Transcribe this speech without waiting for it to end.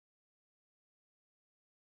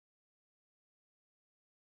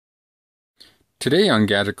Today on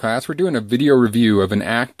GadgetClass, we're doing a video review of an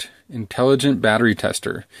ACT intelligent battery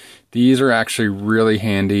tester. These are actually really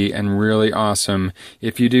handy and really awesome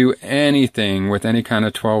if you do anything with any kind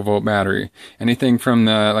of 12-volt battery. Anything from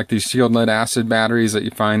like these sealed lead acid batteries that you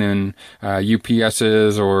find in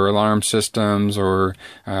UPSs or alarm systems or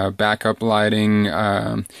backup lighting,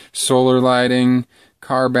 solar lighting,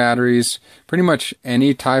 car batteries, pretty much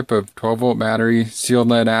any type of 12-volt battery, sealed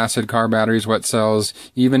lead acid car batteries, wet cells,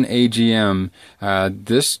 even AGM.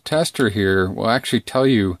 This tester here will actually tell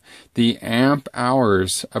you the amp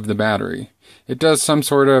hours of the battery. It does some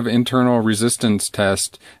sort of internal resistance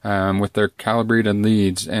test with their calibrated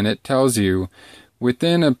leads, and it tells you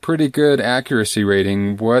within a pretty good accuracy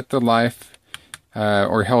rating what the life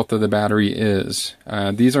or health of the battery is.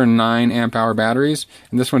 These are 9 amp hour batteries,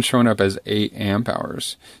 and this one's showing up as 8 amp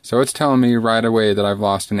hours. So it's telling me right away that I've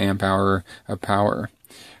lost an amp hour of power.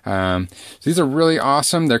 So these are really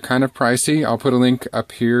awesome. They're kind of pricey. I'll put a link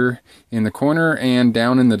up here in the corner and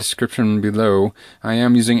down in the description below. I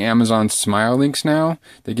am using Amazon Smile links now.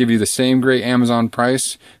 They give you the same great Amazon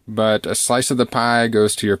price, but a slice of the pie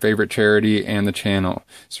goes to your favorite charity and the channel.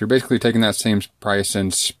 So you're basically taking that same price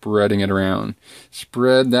and spreading it around.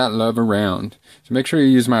 Spread that love around. So make sure you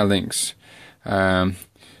use my links.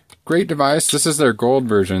 Great device. This is their gold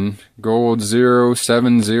version, gold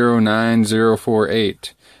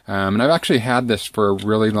 0709048. And I've actually had this for a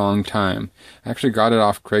really long time. I actually got it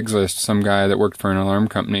off Craigslist, some guy that worked for an alarm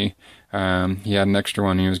company. He had an extra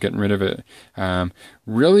one and he was getting rid of it.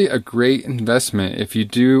 Really a great investment if you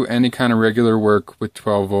do any kind of regular work with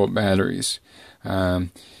 12-volt batteries.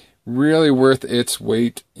 Really worth its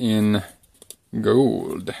weight in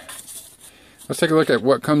gold. Let's take a look at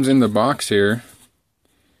what comes in the box here.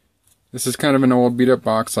 This is kind of an old beat-up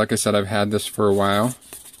box. Like I said, I've had this for a while.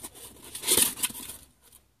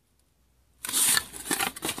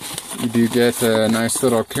 You do get a nice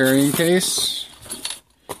little carrying case.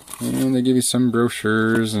 And they give you some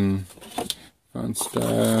brochures and fun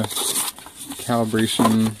stuff.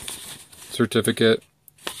 Calibration certificate,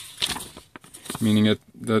 meaning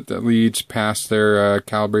that the leads past their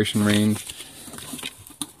calibration range.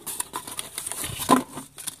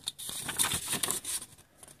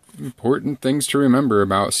 Important things to remember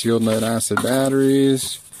about sealed lead acid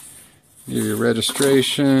batteries. Give you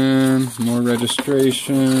registration, more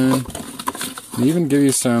registration. They even give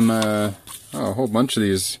you some, a whole bunch of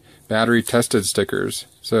these battery tested stickers.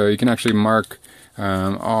 So you can actually mark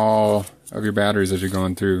all of your batteries as you're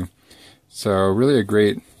going through. So really a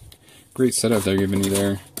great setup they're giving you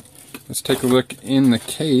there. Let's take a look in the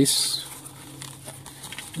case.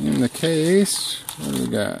 In the case, what do we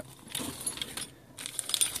got?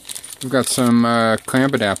 We've got some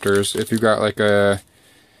clamp adapters. If you've got like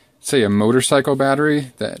say a motorcycle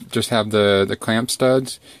battery that just have the clamp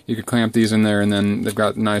studs, you could clamp these in there, and then they've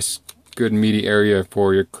got nice, good meaty area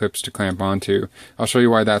for your clips to clamp onto. I'll show you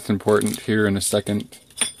why that's important here in a second.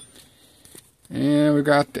 And we've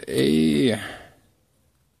got a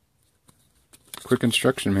quick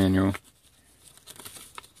instruction manual.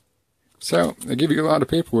 So they give you a lot of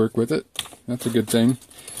paperwork with it. That's a good thing.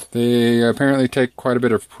 They apparently take quite a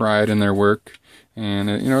bit of pride in their work, and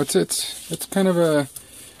you know, it's kind of a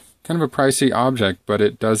pricey object, but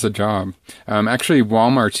it does the job. Actually,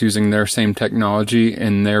 Walmart's using their same technology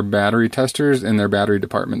in their battery testers in their battery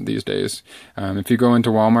department these days. If you go into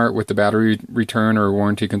Walmart with the battery return or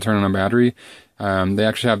warranty concern on a battery, they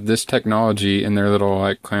actually have this technology in their little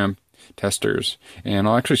like clamp testers, and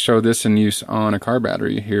I'll actually show this in use on a car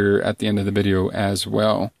battery here at the end of the video as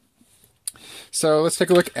well. So let's take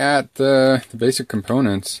a look at the basic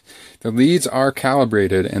components. The leads are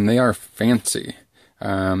calibrated and they are fancy.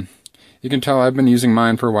 You can tell I've been using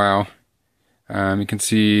mine for a while. You can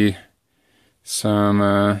see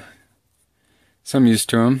some use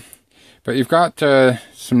to them. But you've got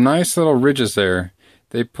some nice little ridges there.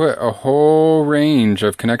 They put a whole range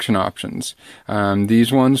of connection options.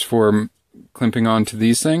 These ones for clamping onto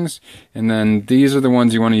these things, and then these are the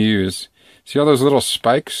ones you want to use. See all those little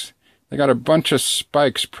spikes? They got a bunch of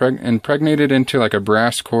spikes impregnated into like a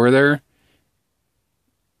brass core there.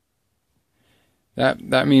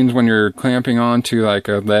 That means when you're clamping onto like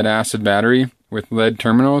a lead acid battery with lead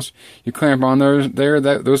terminals, you clamp on those there,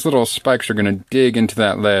 those little spikes are going to dig into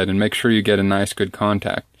that lead and make sure you get a nice good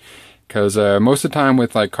contact. Because most of the time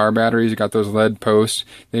with like car batteries, you got those lead posts,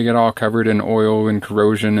 they get all covered in oil and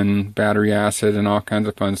corrosion and battery acid and all kinds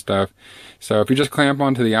of fun stuff. So if you just clamp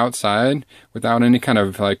onto the outside without any kind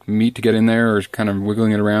of like meat to get in there or kind of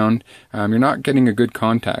wiggling it around, you're not getting a good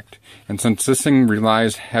contact. And since this thing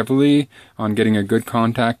relies heavily on getting a good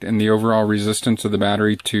contact and the overall resistance of the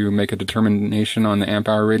battery to make a determination on the amp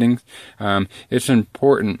hour ratings, it's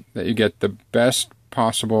important that you get the best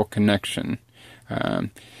possible connection.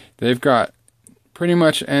 They've got pretty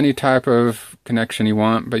much any type of connection you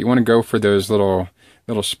want, but you want to go for those little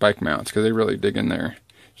spike mounts because they really dig in there.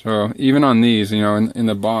 So even on these, you know, in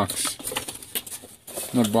the box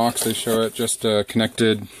they show it just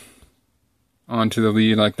connected onto the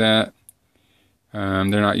lead like that. They're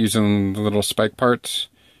not using the little spike parts,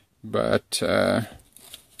 but I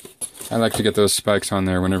like to get those spikes on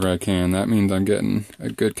there whenever I can. That means I'm getting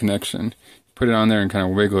a good connection. Put it on there and kind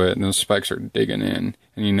of wiggle it, and those spikes are digging in,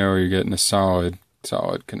 and you know you're getting a solid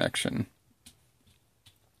connection.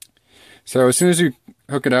 So as soon as you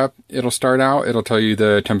hook it up, it'll start out, it'll tell you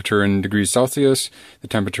the temperature in degrees Celsius, the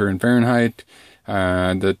temperature in Fahrenheit,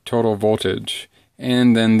 the total voltage,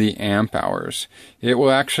 and then the amp hours. It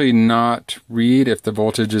will actually not read if the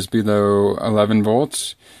voltage is below 11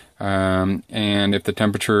 volts. And if the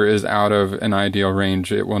temperature is out of an ideal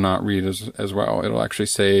range, it will not read as well. It'll actually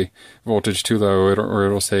say voltage too low, or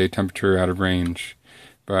it'll say temperature out of range.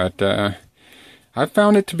 But I've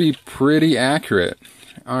found it to be pretty accurate.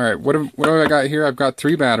 Alright, what have I got here? I've got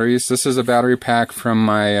 3 batteries. This is a battery pack from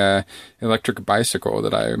my electric bicycle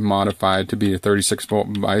that I modified to be a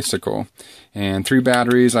 36-volt bicycle. And 3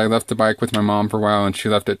 batteries. I left the bike with my mom for a while, and she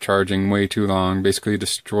left it charging way too long, basically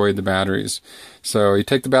destroyed the batteries. So you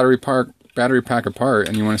take the battery pack apart,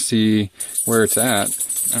 and you want to see where it's at.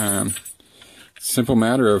 Simple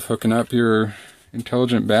matter of hooking up your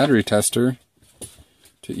intelligent battery tester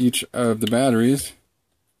to each of the batteries.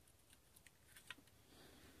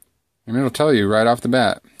 And it'll tell you right off the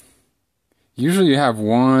bat. Usually you have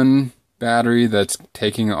one battery that's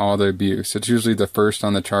taking all the abuse. It's usually the first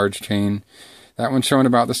on the charge chain. That one's showing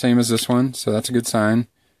about the same as this one, so that's a good sign.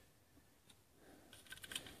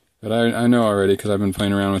 But I know already because I've been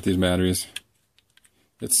playing around with these batteries.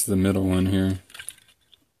 It's the middle one here.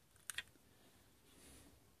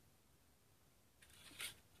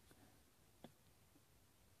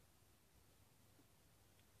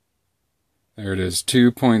 There it is,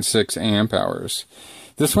 2.6 amp hours.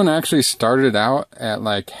 This one actually started out at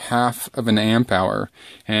like half of an amp hour,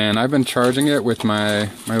 and I've been charging it with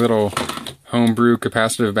my little homebrew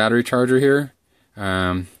capacitive battery charger here.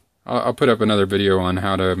 I'll put up another video on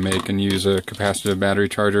how to make and use a capacitive battery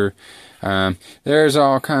charger. There's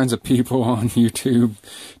all kinds of people on YouTube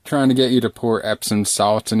trying to get you to pour Epsom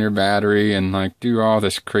salts in your battery and like do all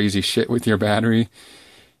this crazy shit with your battery.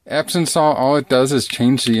 Epsom salt, all it does is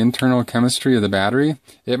change the internal chemistry of the battery.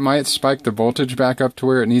 It might spike the voltage back up to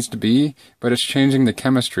where it needs to be, but it's changing the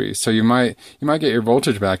chemistry. So you might get your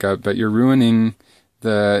voltage back up, but you're ruining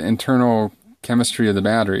the internal chemistry of the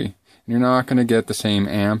battery. And you're not going to get the same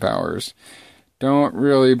amp hours. Don't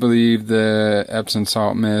really believe the Epsom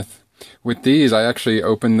salt myth. With these, I actually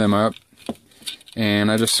opened them up,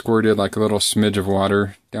 and I just squirted like a little smidge of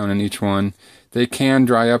water down in each one. They can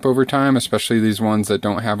dry up over time, especially these ones that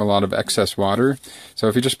don't have a lot of excess water. So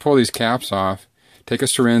if you just pull these caps off, take a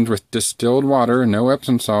syringe with distilled water, no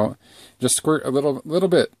Epsom salt, just squirt a little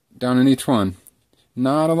bit down in each one.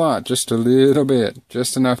 Not a lot, just a little bit,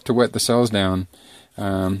 just enough to wet the cells down.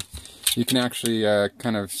 You can actually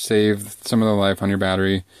kind of save some of the life on your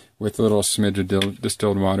battery with a little smidge of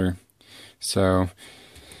distilled water. So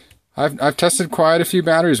I've tested quite a few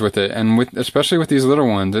batteries with it, and especially with these little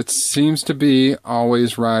ones, it seems to be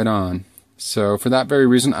always right on. So for that very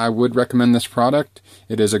reason, I would recommend this product.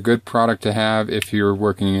 It is a good product to have if you're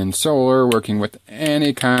working in solar, working with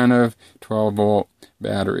any kind of 12-volt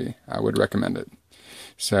battery. I would recommend it.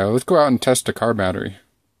 So let's go out and test a car battery.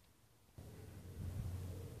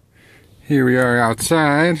 Here we are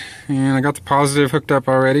outside, and I got the positive hooked up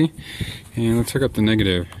already, and let's hook up the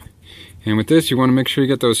negative. And with this, you want to make sure you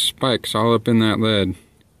get those spikes all up in that lead.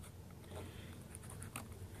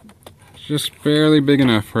 Just barely big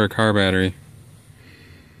enough for a car battery.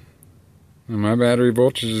 And my battery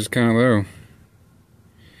voltage is kind of low.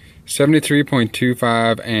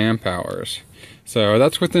 73.25 amp hours. So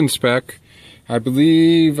that's within spec. I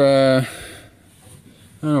believe, I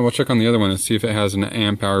don't know, we'll check on the other one and see if it has an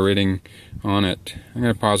amp hour rating on it. I'm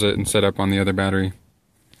going to pause it and set up on the other battery.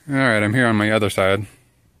 Alright, I'm here on my other side.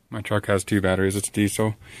 My truck has 2 batteries, it's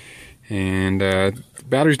diesel. And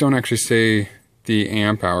batteries don't actually say the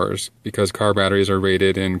amp hours because car batteries are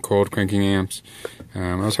rated in cold cranking amps.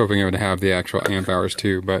 I was hoping it would have the actual amp hours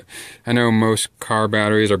too, but I know most car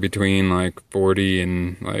batteries are between like 40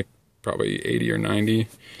 and like probably 80 or 90.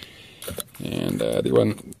 And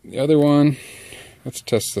the other one, let's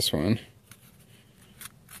test this one.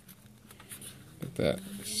 Put that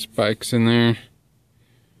spikes in there.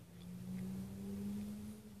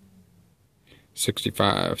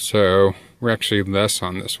 65. So we're actually less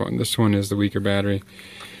on this one. This one is the weaker battery.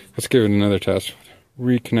 Let's give it another test.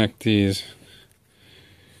 Reconnect these.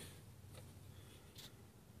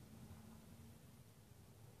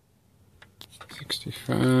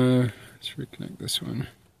 65. Let's reconnect this one.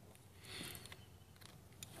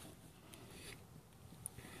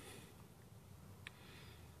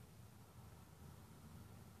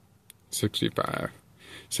 $65.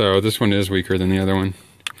 So this one is weaker than the other one.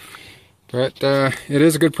 But it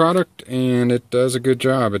is a good product, and it does a good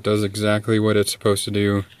job. It does exactly what it's supposed to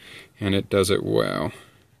do, and it does it well.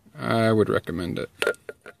 I would recommend it.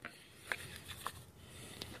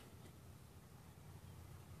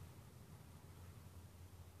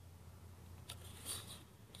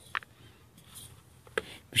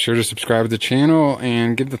 Be sure to subscribe to the channel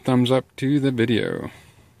and give the thumbs up to the video.